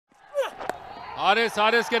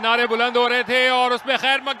हारिस के नारे बुलंद हो रहे थे और उसमें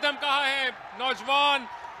खैर मकदम कहा है। नौजवान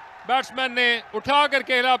बैट्समैन ने उठा कर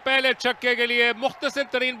खेला पहले छक्के के लिए, मुख्तसर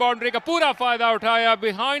तरीन बाउंड्री का पूरा फायदा उठाया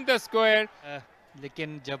बिहाइंड द स्क्वायर।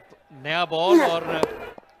 लेकिन जब नया बॉल और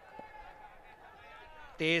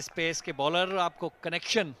तेज पेस के बॉलर, आपको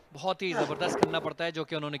कनेक्शन बहुत ही जबरदस्त करना पड़ता है, जो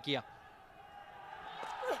कि उन्होंने किया।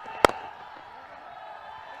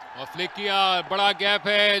 और फ्लिक किया, बड़ा गैप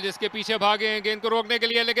है जिसके पीछे भागे हैं गेंद को रोकने के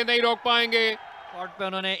लिए, लेकिन नहीं रोक पाएंगे। शॉट पे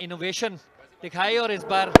उन्होंने इनोवेशन दिखाई और इस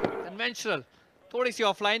बार कन्वेंशनल, थोड़ी सी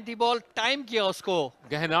ऑफलाइन थी बॉल, टाइम किया उसको।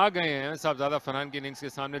 गहना गए हैं साहबजादा फरहान की इनिंग्स के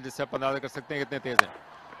सामने, जिससे आप अंदाजा कर सकते हैं कितने तेज हैं।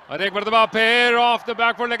 और एक मरतबा फिर ऑफ द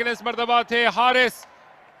बैकफुट, लेकिन इस मरतबा थे हारिस।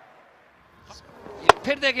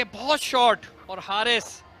 फिर देखिए बहुत शॉट, और हारिस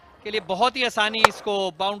के लिए बहुत ही आसानी इसको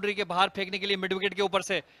बाउंड्री के बाहर फेंकने के लिए मिड विकेट के ऊपर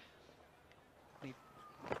से।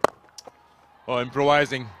 Oh,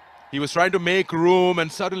 improvising. He was trying to make room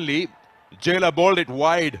and suddenly Jailer bowled it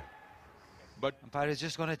wide. But umpire is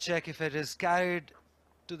just going to check if it is carried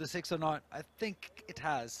to the six or not. I think it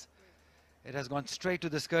has. It has gone straight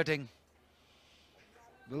to the skirting.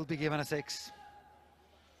 Will be given a 6.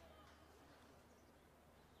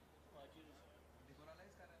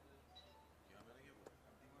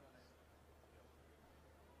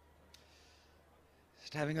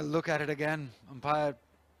 Just having a look at it again, umpire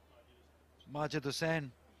Majid Hussain.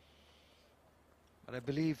 But I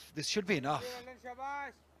believe this should be enough.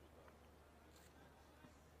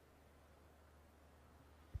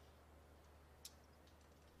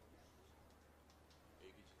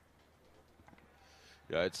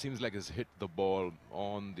 yeah, it seems like it's hit the ball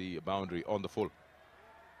on the boundary, on the full.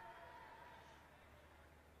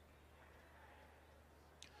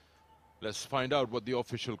 Let's find out what the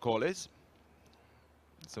official call is.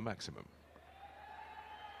 It's a maximum.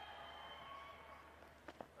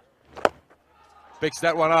 Picks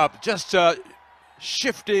that one up, just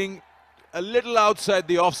shifting a little outside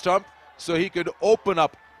the off stump so he could open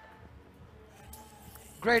up.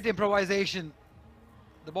 Great improvisation.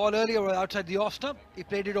 The ball earlier was outside the off stump. He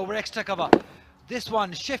played it over extra cover. This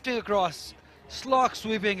one shifting across, slog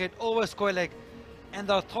sweeping it over square leg, and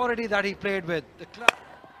the authority that he played with. The club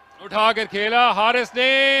उठा कर खेला हारिस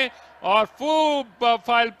ने और खूब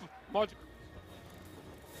file.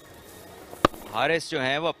 Haris जो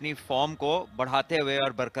है वो अपनी फॉर्म को बढ़ाते हुए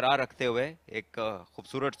और बरकरार रखते हुए एक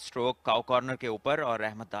खूबसूरत स्ट्रोक काउ कॉर्नर के ऊपर, और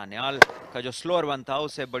रहमत दानियाल का जो स्लोअर वन था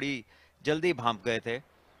उससे बड़ी जल्दी भांप गए थे।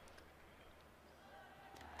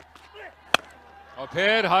 और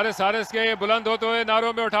फिर हारिस के बुलंद होते हुए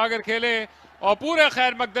नारों में उठाकर खेले और पूरे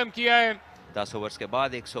खैर मकदम किया है। 10 ओवर्स के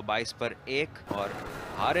बाद 122 पर 1, और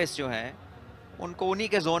हारिस जो हैं उनको उन्हीं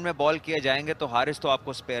के जोन में बॉल किए जाएंगे तो हारिस तो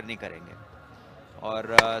आपको स्पेयर नहीं करेंगे।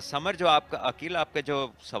 और समर, जो आपका अकील, आपका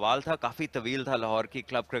जो सवाल था काफ़ी तवील था लाहौर की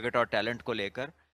क्लब क्रिकेट और टैलेंट को लेकर।